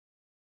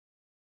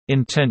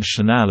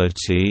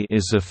Intentionality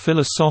is a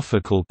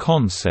philosophical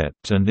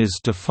concept and is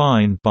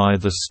defined by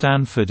the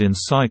Stanford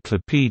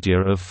Encyclopedia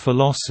of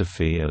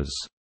Philosophy as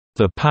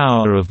the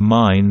power of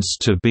minds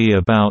to be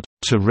about,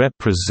 to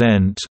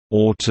represent,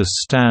 or to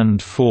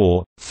stand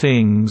for,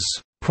 things,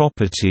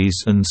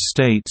 properties and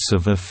states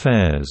of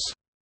affairs.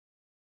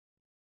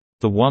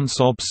 The once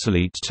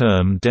obsolete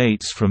term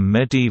dates from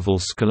medieval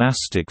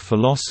scholastic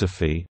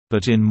philosophy,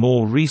 but in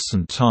more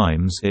recent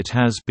times it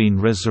has been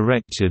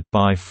resurrected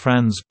by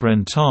Franz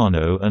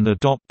Brentano and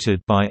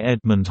adopted by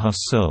Edmund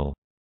Husserl.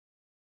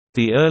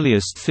 The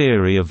earliest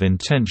theory of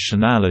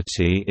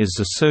intentionality is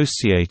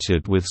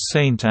associated with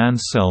Saint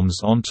Anselm's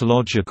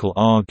ontological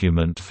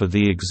argument for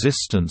the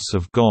existence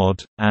of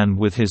God, and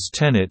with his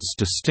tenets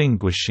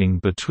distinguishing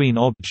between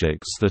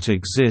objects that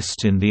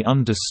exist in the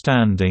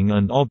understanding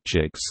and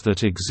objects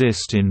that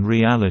exist in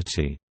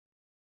reality.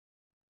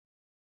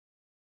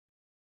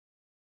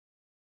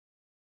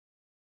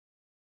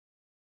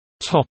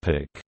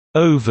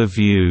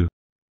 Overview.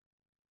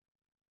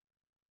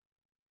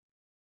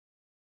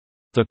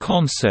 The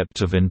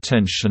concept of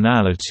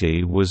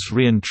intentionality was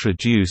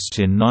reintroduced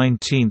in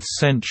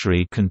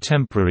 19th-century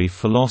contemporary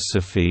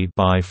philosophy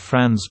by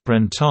Franz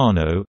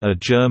Brentano, a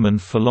German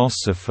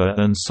philosopher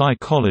and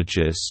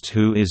psychologist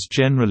who is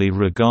generally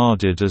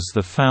regarded as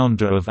the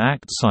founder of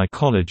act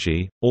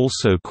psychology,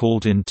 also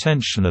called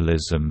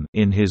intentionalism,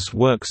 in his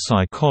work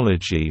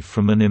Psychology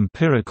from an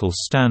Empirical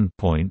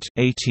Standpoint,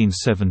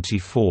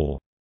 1874.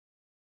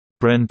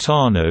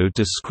 Brentano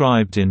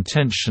described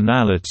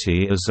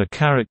intentionality as a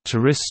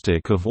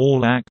characteristic of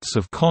all acts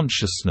of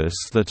consciousness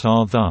that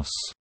are thus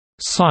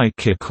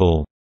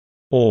psychical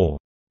or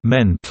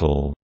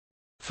mental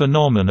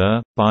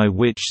phenomena, by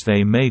which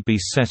they may be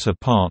set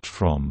apart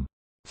from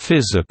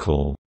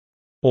physical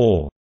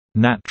or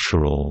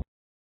natural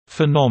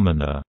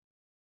phenomena.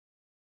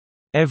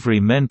 Every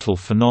mental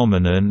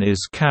phenomenon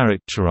is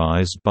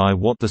characterized by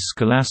what the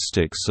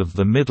scholastics of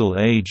the Middle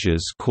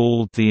Ages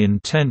called the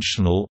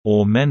intentional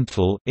or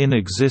mental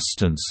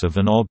inexistence of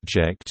an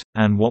object,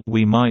 and what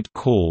we might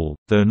call,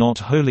 though not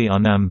wholly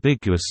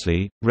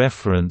unambiguously,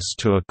 reference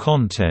to a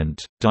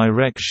content,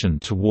 direction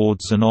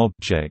towards an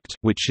object,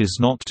 which is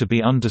not to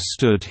be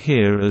understood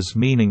here as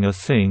meaning a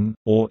thing,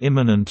 or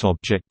immanent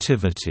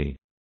objectivity.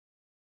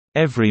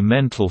 Every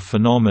mental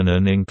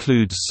phenomenon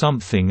includes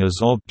something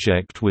as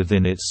object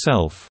within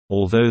itself,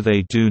 although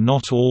they do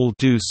not all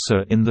do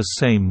so in the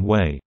same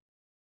way.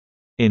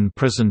 In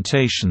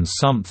presentation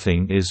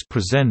something is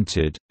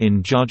presented,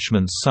 in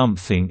judgment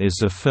something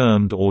is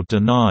affirmed or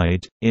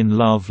denied, in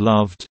love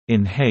loved,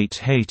 in hate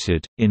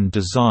hated, in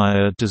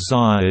desire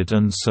desired,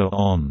 and so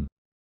on.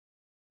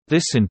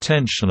 This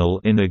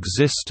intentional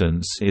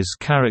inexistence is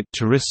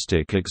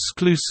characteristic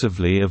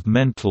exclusively of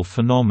mental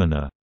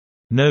phenomena.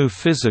 No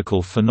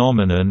physical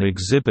phenomenon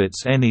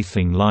exhibits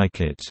anything like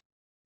it.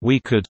 We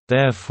could,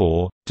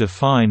 therefore,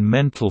 define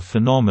mental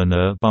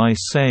phenomena by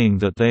saying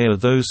that they are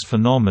those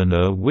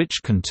phenomena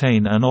which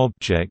contain an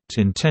object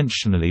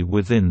intentionally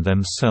within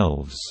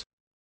themselves.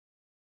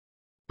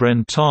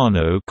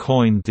 Brentano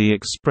coined the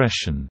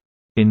expression,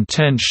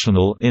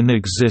 "intentional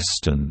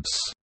inexistence,"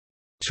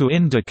 to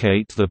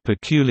indicate the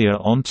peculiar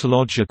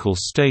ontological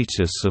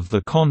status of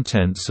the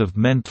contents of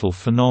mental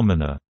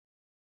phenomena.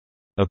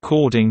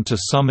 According to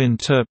some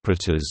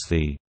interpreters,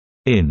 the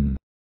in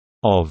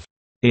of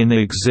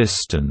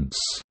inexistence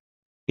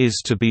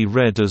is to be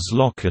read as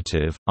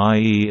locative,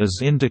 i.e. as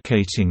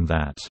indicating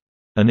that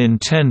an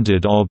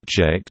intended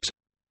object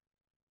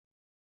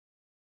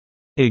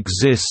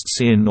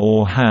exists in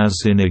or has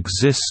in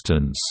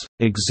existence,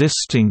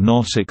 existing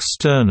not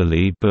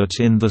externally but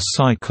in the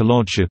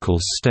psychological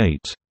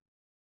state.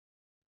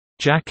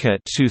 Jacquet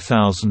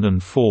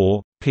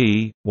 2004,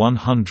 p.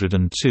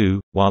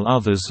 102, while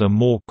others are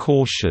more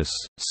cautious,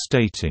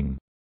 stating,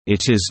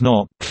 "It is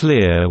not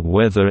clear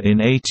whether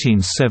in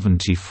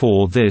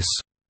 1874 this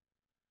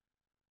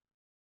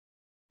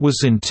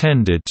was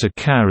intended to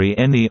carry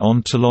any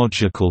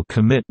ontological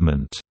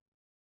commitment."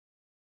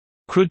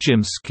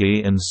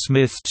 Krujimski and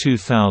Smith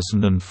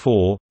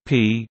 2004,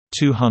 p.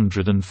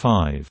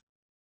 205.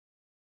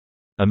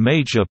 A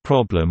major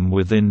problem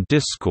within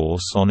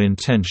discourse on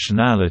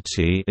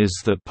intentionality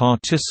is that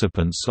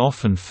participants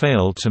often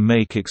fail to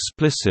make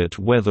explicit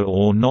whether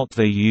or not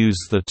they use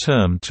the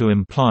term to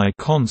imply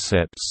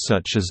concepts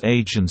such as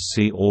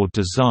agency or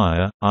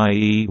desire,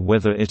 i.e.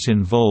 whether it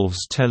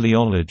involves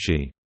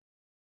teleology.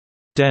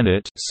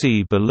 Dennett,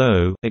 see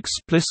below,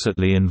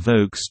 explicitly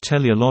invokes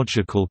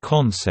teleological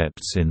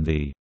concepts in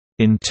the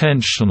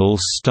intentional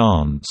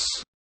stance.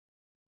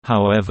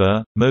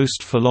 However,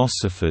 most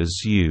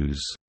philosophers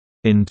use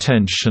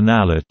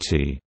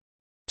intentionality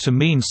to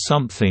mean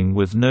something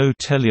with no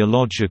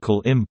teleological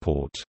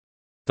import.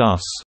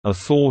 Thus, a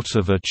thought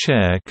of a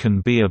chair can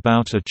be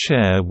about a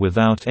chair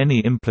without any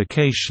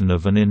implication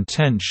of an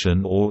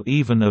intention or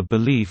even a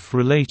belief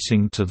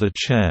relating to the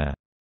chair.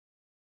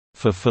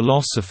 For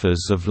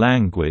philosophers of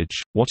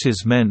language, what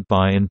is meant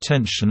by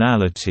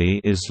intentionality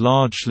is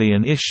largely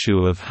an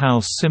issue of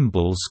how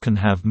symbols can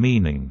have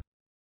meaning.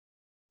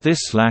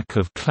 This lack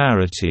of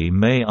clarity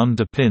may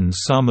underpin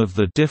some of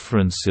the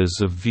differences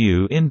of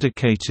view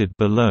indicated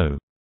below.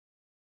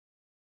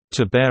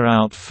 To bear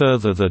out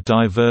further the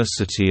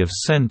diversity of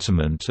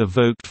sentiment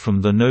evoked from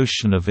the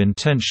notion of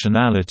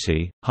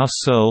intentionality,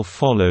 Husserl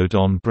followed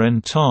on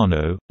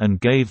Brentano,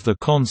 and gave the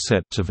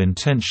concept of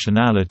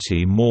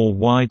intentionality more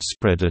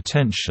widespread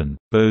attention,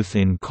 both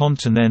in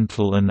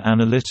continental and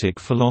analytic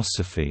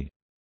philosophy.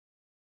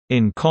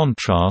 In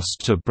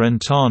contrast to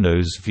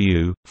Brentano's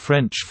view,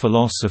 French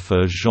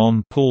philosopher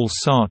Jean-Paul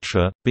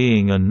Sartre,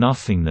 being a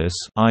nothingness,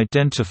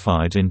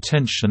 identified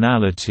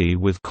intentionality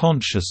with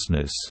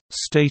consciousness,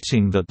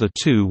 stating that the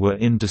two were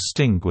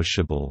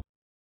indistinguishable.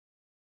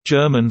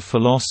 German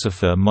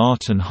philosopher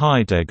Martin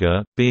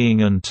Heidegger,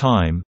 being an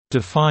time,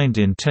 defined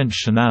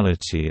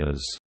intentionality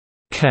as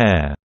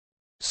care.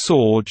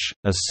 Sorge,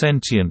 a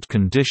sentient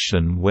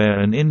condition where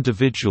an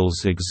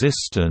individual's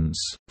existence,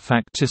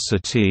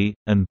 facticity,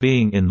 and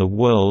being in the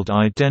world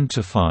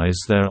identifies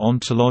their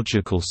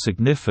ontological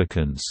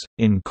significance,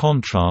 in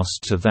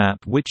contrast to that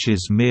which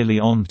is merely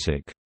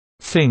ontic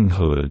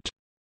thinghood.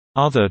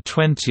 Other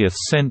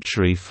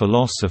 20th-century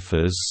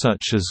philosophers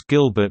such as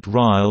Gilbert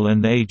Ryle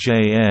and A.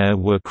 J. Ayer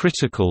were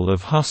critical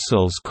of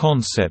Husserl's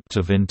concept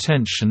of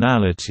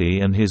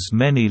intentionality and his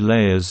many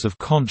layers of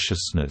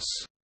consciousness.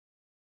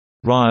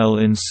 Ryle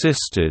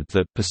insisted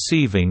that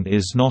perceiving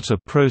is not a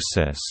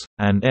process,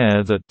 and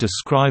Ayer that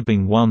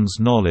describing one's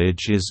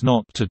knowledge is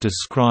not to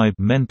describe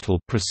mental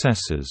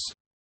processes.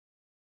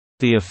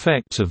 The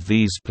effect of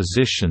these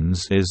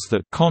positions is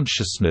that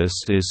consciousness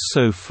is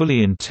so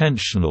fully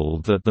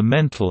intentional that the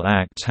mental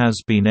act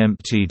has been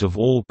emptied of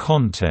all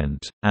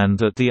content, and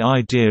that the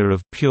idea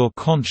of pure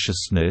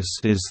consciousness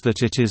is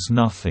that it is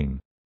nothing.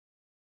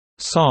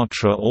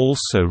 Sartre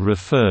also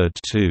referred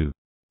to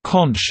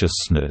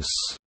consciousness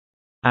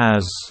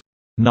as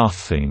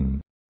nothing.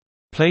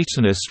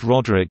 Platonist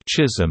Roderick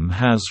Chisholm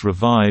has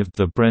revived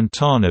the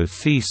Brentano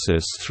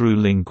thesis through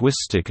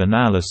linguistic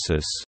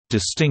analysis,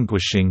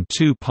 distinguishing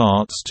two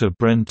parts to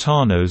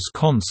Brentano's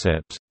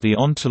concept, the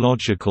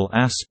ontological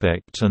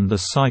aspect and the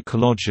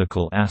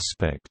psychological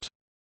aspect.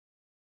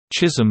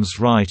 Chisholm's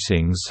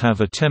writings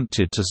have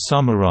attempted to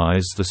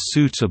summarize the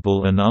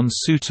suitable and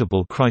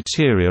unsuitable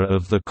criteria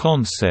of the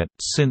concept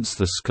since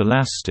the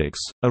Scholastics,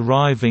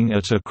 arriving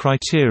at a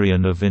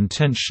criterion of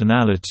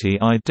intentionality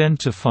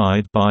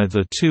identified by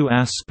the two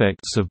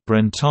aspects of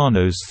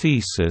Brentano's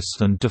thesis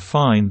and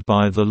defined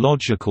by the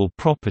logical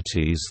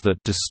properties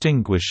that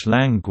distinguish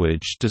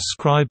language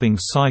describing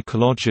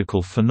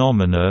psychological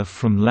phenomena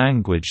from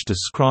language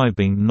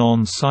describing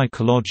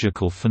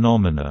non-psychological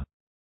phenomena.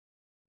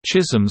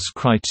 Chisholm's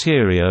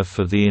criteria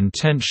for the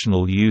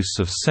intentional use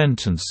of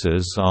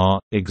sentences are,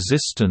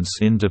 existence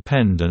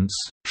independence,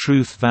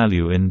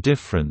 truth-value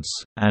indifference,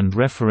 and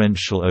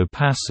referential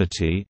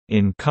opacity.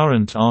 In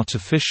current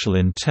artificial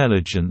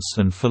intelligence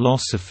and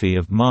philosophy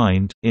of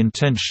mind,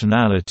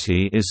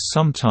 intentionality is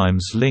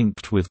sometimes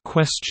linked with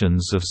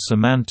questions of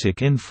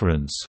semantic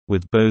inference,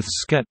 with both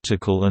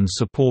skeptical and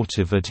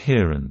supportive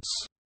adherents.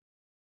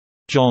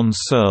 John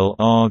Searle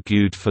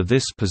argued for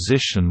this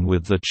position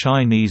with the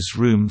Chinese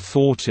room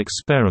thought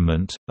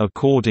experiment,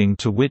 according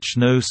to which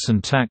no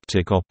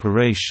syntactic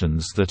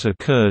operations that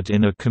occurred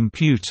in a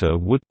computer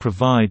would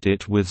provide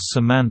it with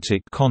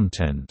semantic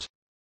content.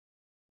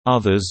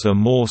 Others are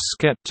more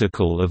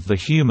skeptical of the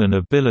human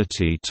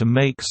ability to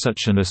make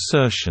such an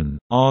assertion,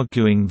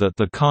 arguing that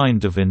the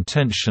kind of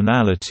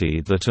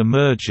intentionality that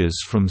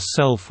emerges from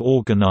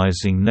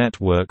self-organizing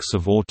networks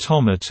of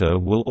automata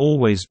will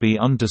always be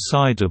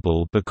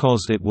undecidable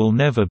because it will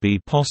never be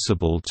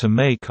possible to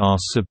make our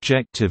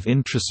subjective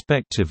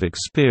introspective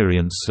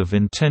experience of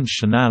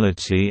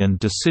intentionality and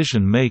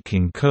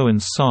decision-making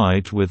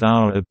coincide with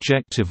our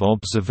objective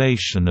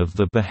observation of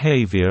the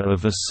behavior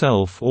of a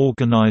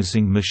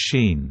self-organizing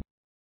machine.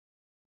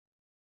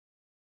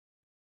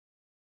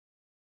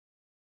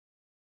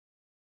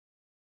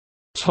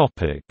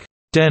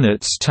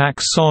 Dennett's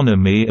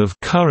taxonomy of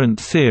current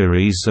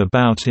theories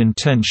about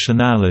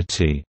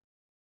intentionality.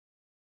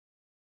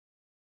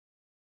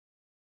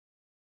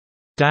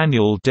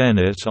 Daniel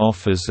Dennett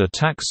offers a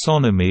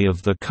taxonomy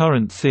of the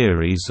current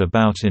theories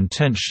about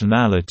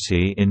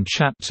intentionality in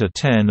Chapter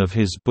 10 of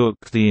his book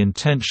The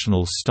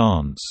Intentional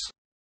Stance.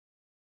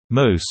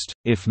 Most,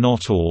 if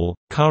not all,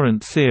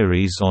 current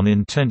theories on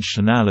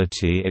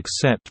intentionality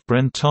accept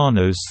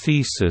Brentano's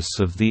thesis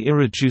of the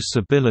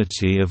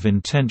irreducibility of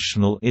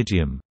intentional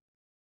idiom.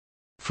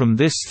 From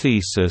this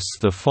thesis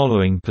the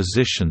following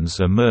positions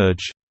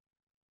emerge.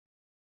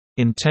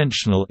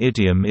 Intentional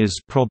idiom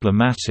is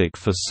problematic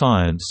for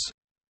science.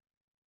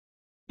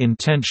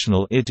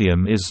 Intentional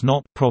idiom is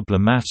not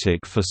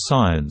problematic for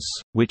science,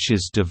 which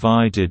is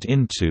divided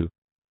into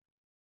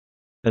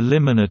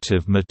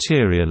eliminative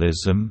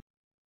materialism,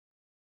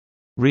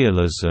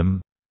 realism,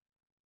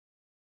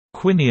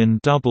 Quinian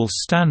double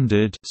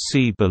standard,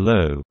 see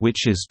below,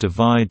 which is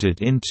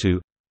divided into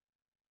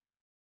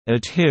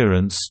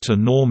adherence to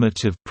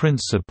normative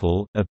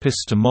principle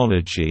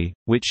epistemology,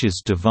 which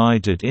is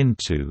divided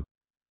into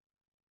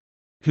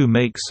who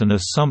makes an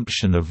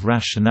assumption of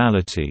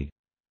rationality,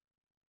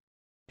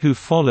 who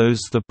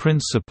follows the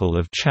principle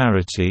of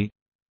charity,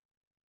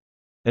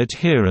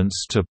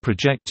 adherence to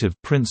projective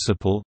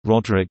principle,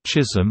 Roderick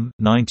Chisholm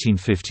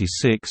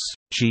 1956,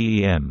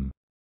 G.E.M.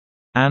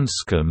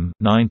 Anscombe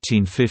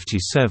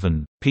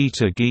 1957,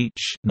 Peter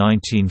Geach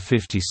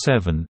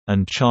 1957,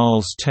 and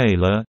Charles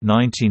Taylor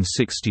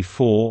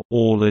 1964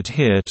 all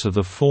adhere to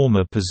the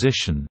former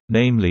position,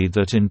 namely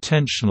that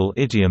intentional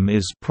idiom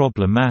is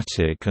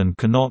problematic and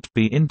cannot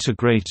be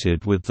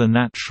integrated with the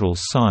natural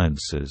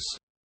sciences.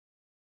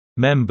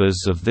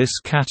 Members of this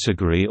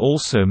category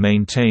also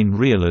maintain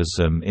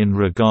realism in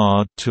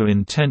regard to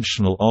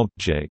intentional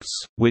objects,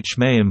 which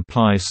may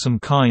imply some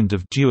kind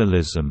of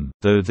dualism,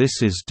 though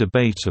this is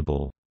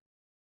debatable.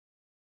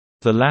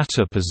 The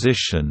latter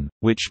position,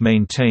 which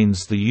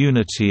maintains the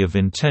unity of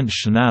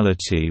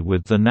intentionality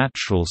with the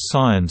natural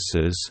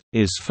sciences,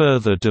 is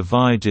further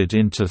divided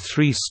into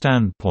three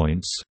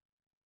standpoints.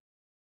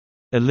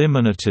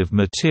 Eliminative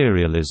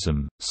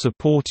materialism,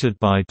 supported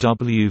by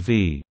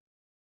W.V.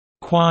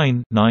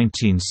 Quine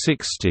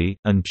 1960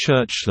 and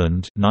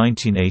Churchland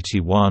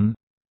 1981.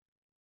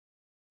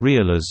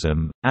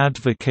 Realism,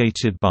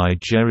 advocated by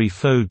Jerry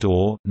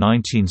Fodor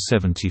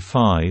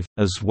 1975,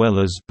 as well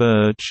as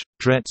Burge,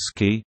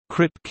 Dretske,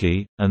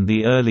 Kripke, and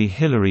the early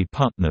Hilary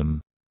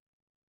Putnam.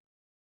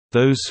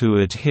 Those who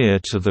adhere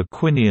to the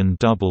Quinian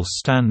double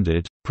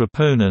standard,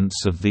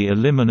 proponents of the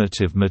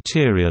eliminative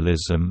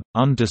materialism,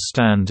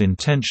 understand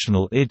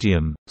intentional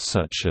idiom,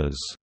 such as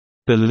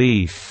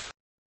belief,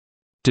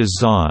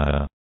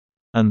 desire,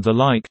 and the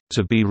like,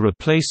 to be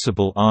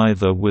replaceable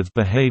either with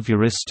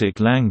behavioristic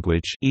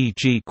language,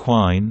 e.g.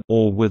 Quine,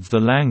 or with the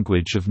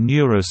language of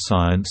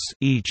neuroscience,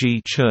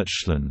 e.g.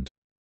 Churchland.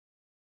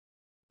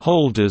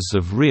 Holders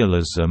of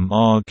realism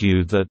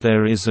argue that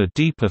there is a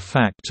deeper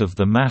fact of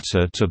the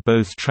matter to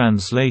both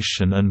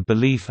translation and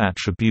belief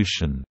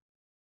attribution.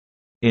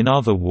 In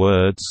other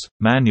words,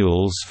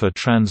 manuals for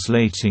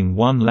translating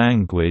one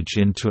language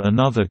into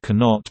another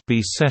cannot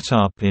be set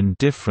up in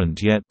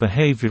different yet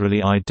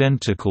behaviorally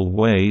identical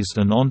ways,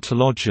 and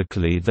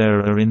ontologically there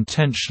are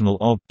intentional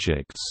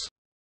objects.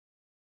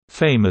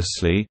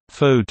 Famously,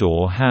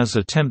 Fodor has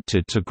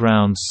attempted to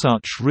ground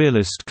such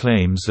realist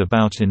claims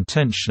about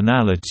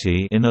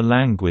intentionality in a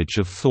language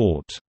of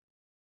thought.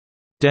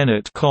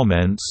 Dennett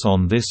comments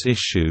on this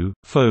issue.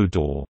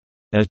 Fodor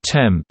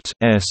attempts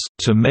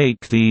to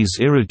make these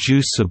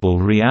irreducible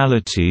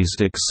realities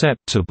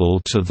acceptable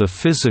to the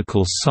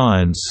physical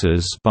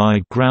sciences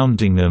by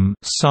grounding them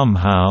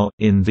somehow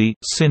in the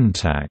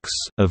syntax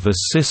of a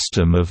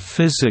system of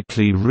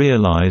physically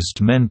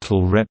realized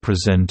mental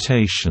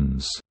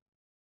representations.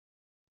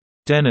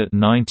 Dennett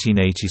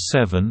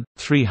 1987,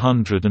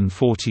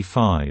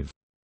 345.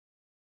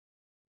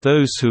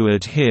 Those who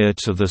adhere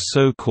to the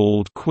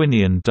so-called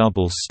Quinian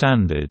double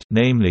standard,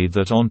 namely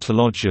that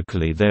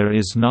ontologically there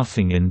is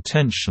nothing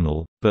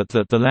intentional, but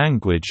that the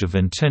language of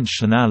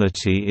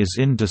intentionality is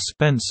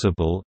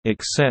indispensable,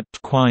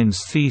 accept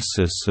Quine's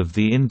thesis of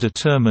the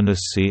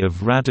indeterminacy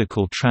of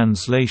radical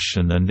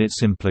translation and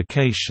its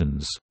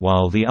implications,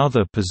 while the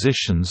other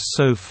positions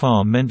so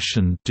far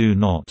mentioned do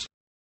not.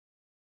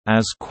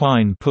 As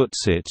Quine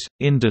puts it,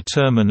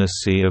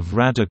 indeterminacy of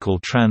radical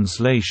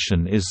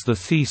translation is the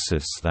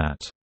thesis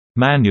that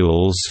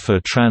manuals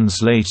for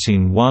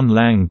translating one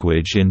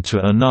language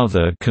into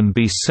another can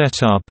be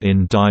set up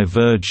in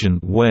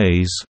divergent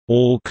ways,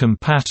 all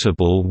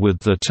compatible with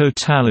the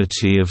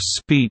totality of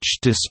speech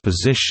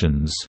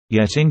dispositions,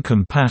 yet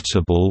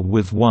incompatible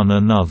with one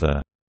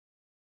another.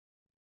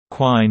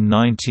 Quine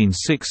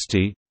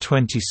 1960,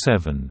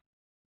 27.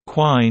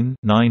 Quine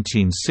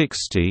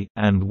 1960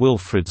 and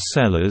Wilfrid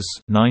Sellers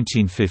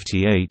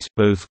 1958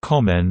 both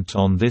comment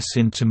on this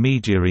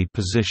intermediary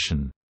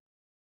position.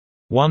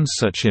 One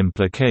such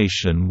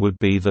implication would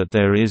be that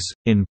there is,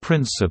 in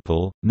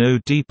principle, no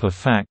deeper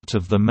fact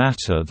of the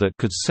matter that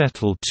could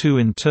settle two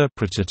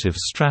interpretative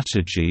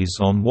strategies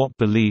on what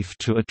belief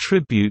to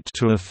attribute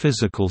to a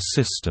physical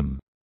system.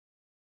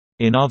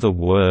 In other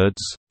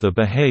words, the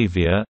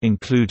behavior,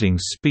 including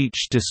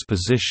speech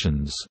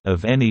dispositions,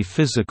 of any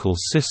physical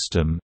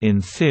system, in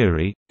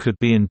theory, could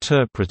be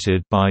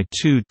interpreted by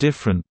two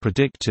different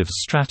predictive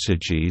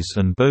strategies,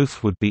 and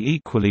both would be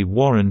equally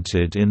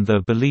warranted in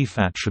their belief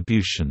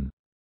attribution.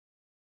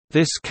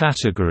 This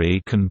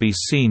category can be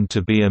seen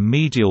to be a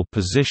medial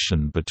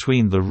position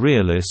between the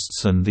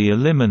realists and the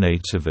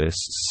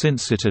eliminativists,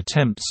 since it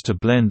attempts to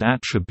blend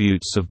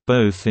attributes of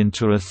both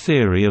into a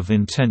theory of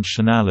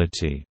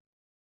intentionality.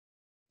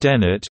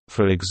 Dennett,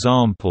 for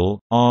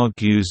example,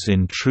 argues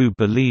in True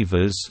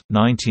Believers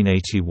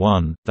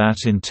 1981 that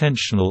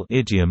intentional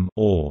idiom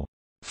or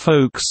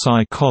folk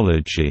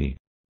psychology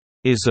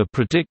is a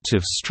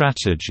predictive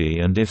strategy,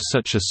 and if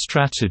such a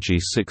strategy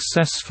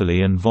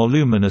successfully and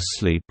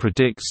voluminously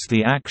predicts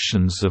the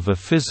actions of a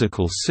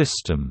physical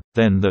system,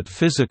 then that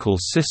physical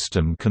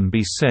system can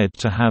be said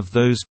to have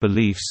those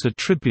beliefs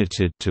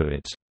attributed to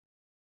it.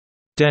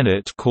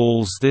 Dennett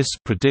calls this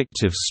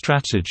predictive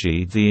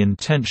strategy the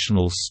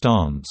intentional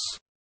stance.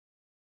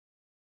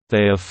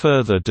 They are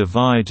further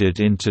divided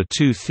into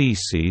two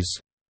theses: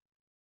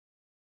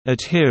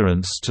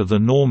 adherence to the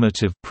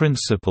normative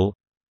principle.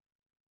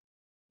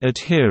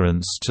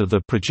 Adherence to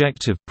the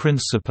projective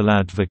principle.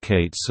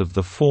 Advocates of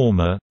the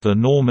former, the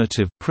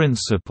normative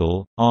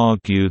principle,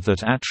 argue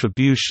that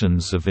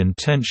attributions of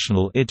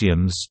intentional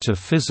idioms to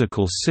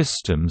physical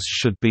systems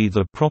should be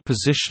the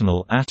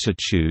propositional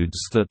attitudes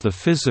that the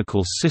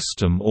physical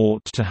system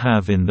ought to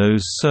have in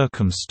those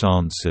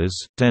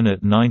circumstances.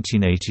 Dennett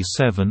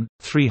 1987,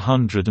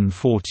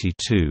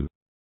 342.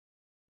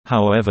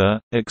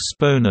 However,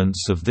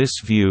 exponents of this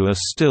view are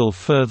still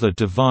further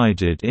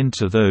divided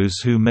into those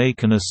who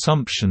make an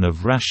assumption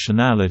of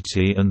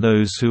rationality and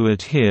those who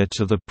adhere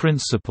to the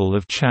principle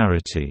of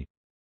charity.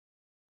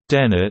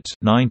 Dennett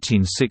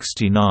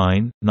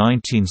 1969,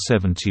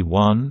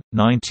 1971,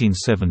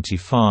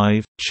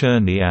 1975,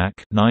 Cherniak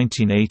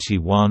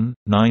 1981,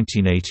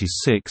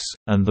 1986,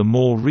 and the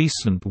more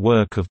recent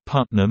work of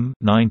Putnam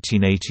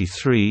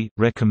 1983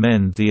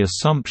 recommend the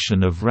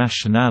assumption of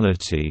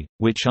rationality,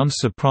 which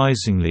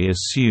unsurprisingly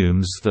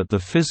assumes that the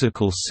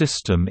physical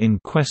system in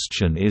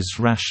question is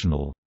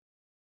rational.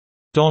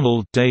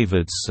 Donald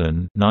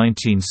Davidson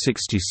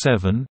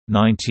 1967,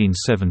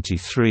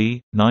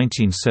 1973,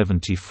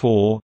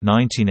 1974,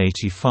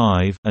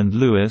 1985, and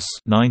Lewis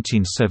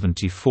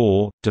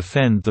 1974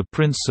 defend the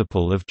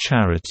principle of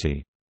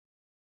charity.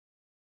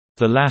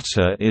 The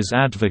latter is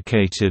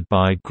advocated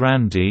by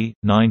Grandy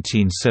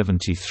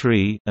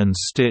 (1973) and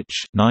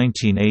Stitch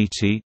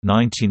 (1980,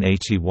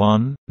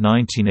 1981,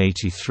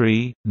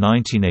 1983,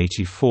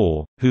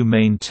 1984), who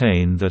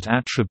maintain that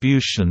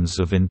attributions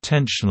of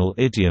intentional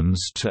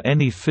idioms to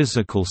any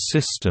physical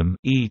system,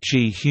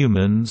 e.g.,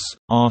 humans,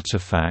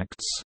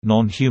 artifacts,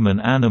 non-human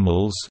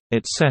animals,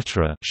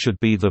 etc., should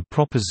be the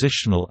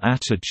propositional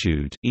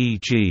attitude,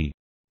 e.g.,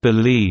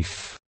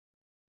 belief,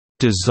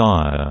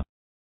 desire,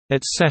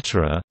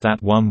 etc.,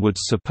 that one would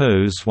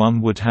suppose one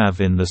would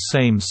have in the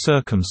same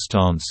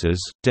circumstances.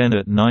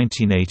 Dennett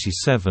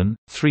 1987,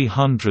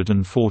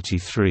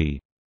 343.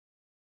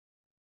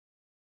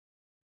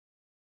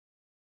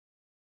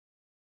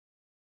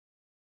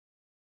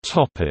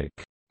 Topic: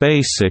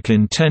 Basic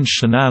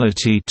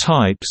intentionality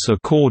types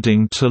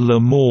according to Le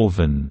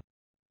Morvan.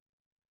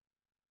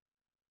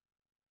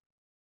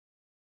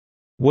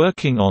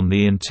 Working on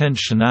the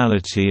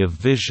intentionality of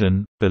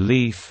vision,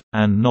 belief,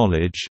 and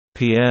knowledge,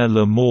 Pierre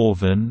Le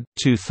Morvan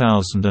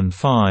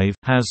 2005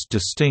 has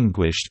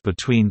distinguished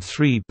between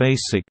three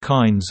basic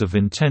kinds of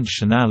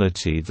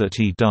intentionality that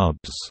he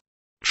dubs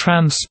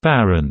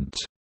transparent,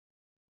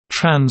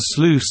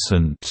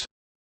 translucent,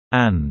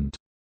 and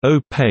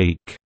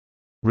opaque,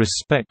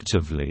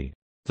 respectively.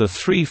 The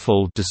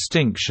threefold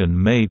distinction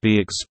may be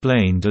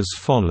explained as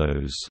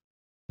follows.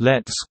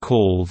 Let's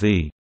call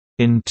the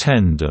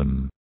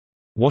intendum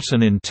what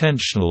an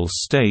intentional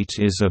state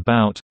is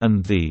about,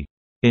 and the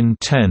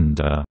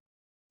intender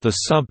the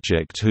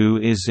subject who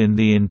is in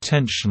the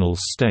intentional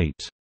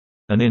state.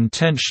 An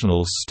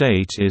intentional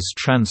state is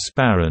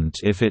transparent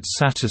if it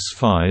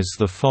satisfies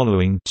the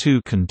following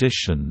two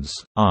conditions: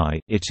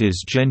 it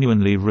is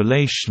genuinely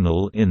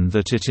relational in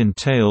that it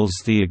entails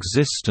the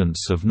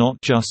existence of not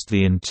just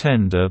the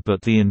intender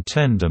but the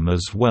intendum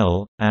as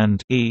well,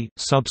 and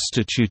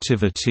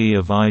substitutivity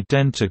of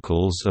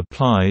identicals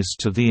applies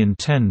to the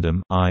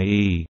intendum,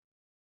 i.e.,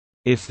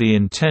 if the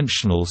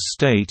intentional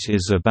state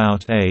is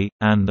about A,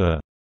 and A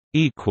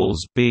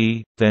equals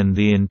B, then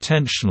the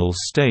intentional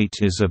state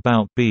is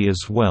about B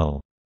as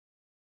well.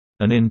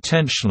 An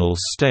intentional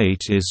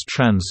state is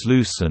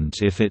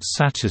translucent if it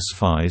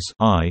satisfies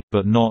I,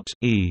 but not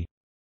E.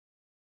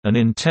 An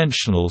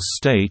intentional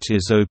state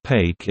is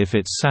opaque if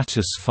it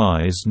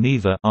satisfies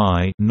neither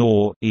I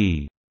nor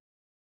E.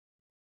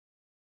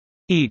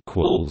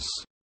 Equals.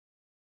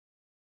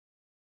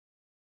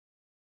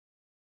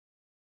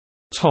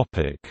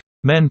 Topic: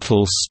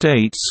 Mental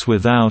states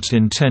without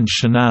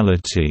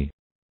intentionality.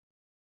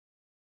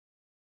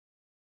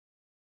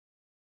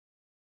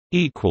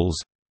 The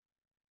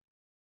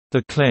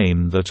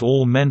claim that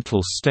all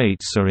mental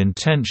states are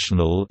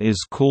intentional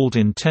is called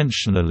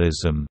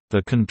intentionalism,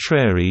 the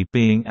contrary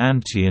being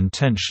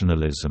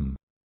anti-intentionalism.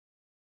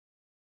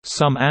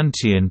 Some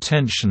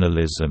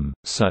anti-intentionalism,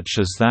 such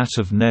as that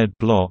of Ned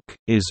Block,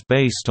 is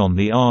based on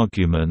the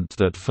argument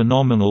that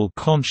phenomenal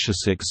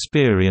conscious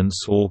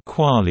experience or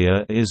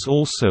qualia is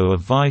also a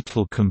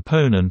vital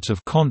component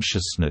of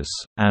consciousness,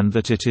 and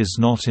that it is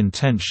not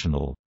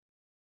intentional.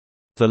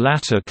 The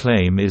latter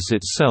claim is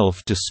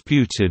itself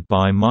disputed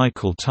by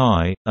Michael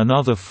Tye.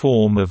 Another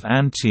form of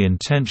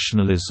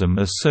anti-intentionalism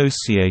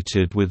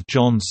associated with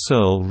John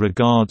Searle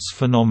regards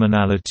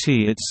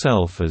phenomenality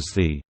itself as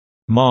the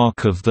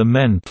mark of the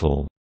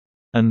mental,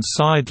 and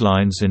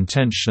sidelines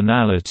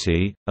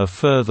intentionality. A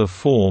further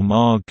form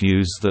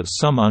argues that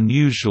some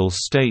unusual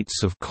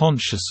states of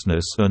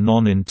consciousness are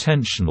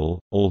non-intentional,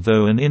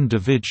 although an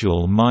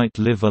individual might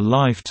live a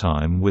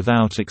lifetime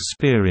without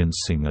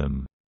experiencing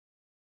them.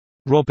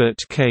 Robert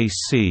K.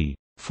 C.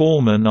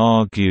 Foreman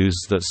argues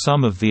that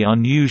some of the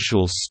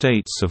unusual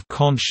states of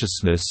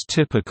consciousness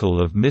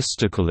typical of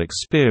mystical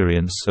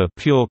experience are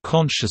pure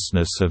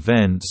consciousness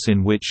events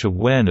in which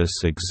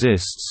awareness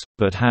exists,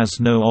 but has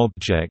no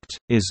object,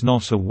 is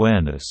not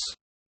awareness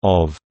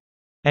of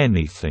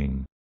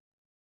anything.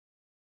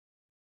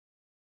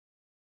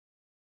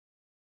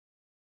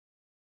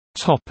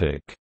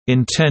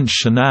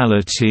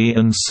 Intentionality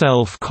and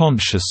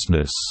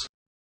self-consciousness.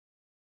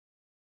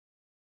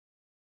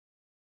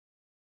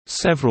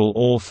 Several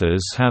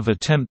authors have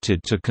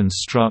attempted to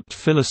construct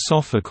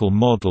philosophical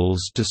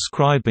models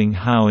describing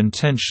how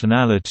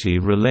intentionality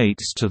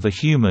relates to the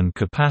human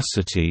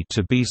capacity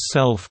to be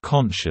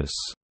self-conscious.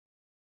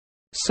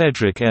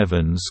 Cedric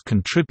Evans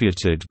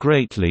contributed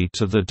greatly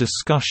to the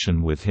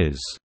discussion with his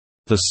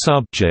 "The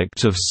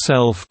Subject of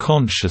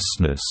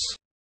Self-Consciousness"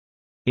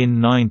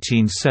 in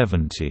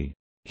 1970.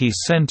 He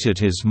centered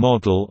his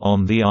model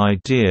on the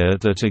idea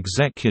that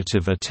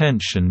executive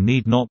attention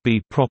need not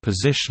be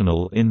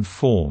propositional in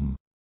form.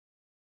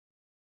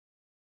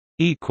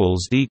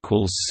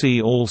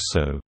 See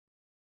also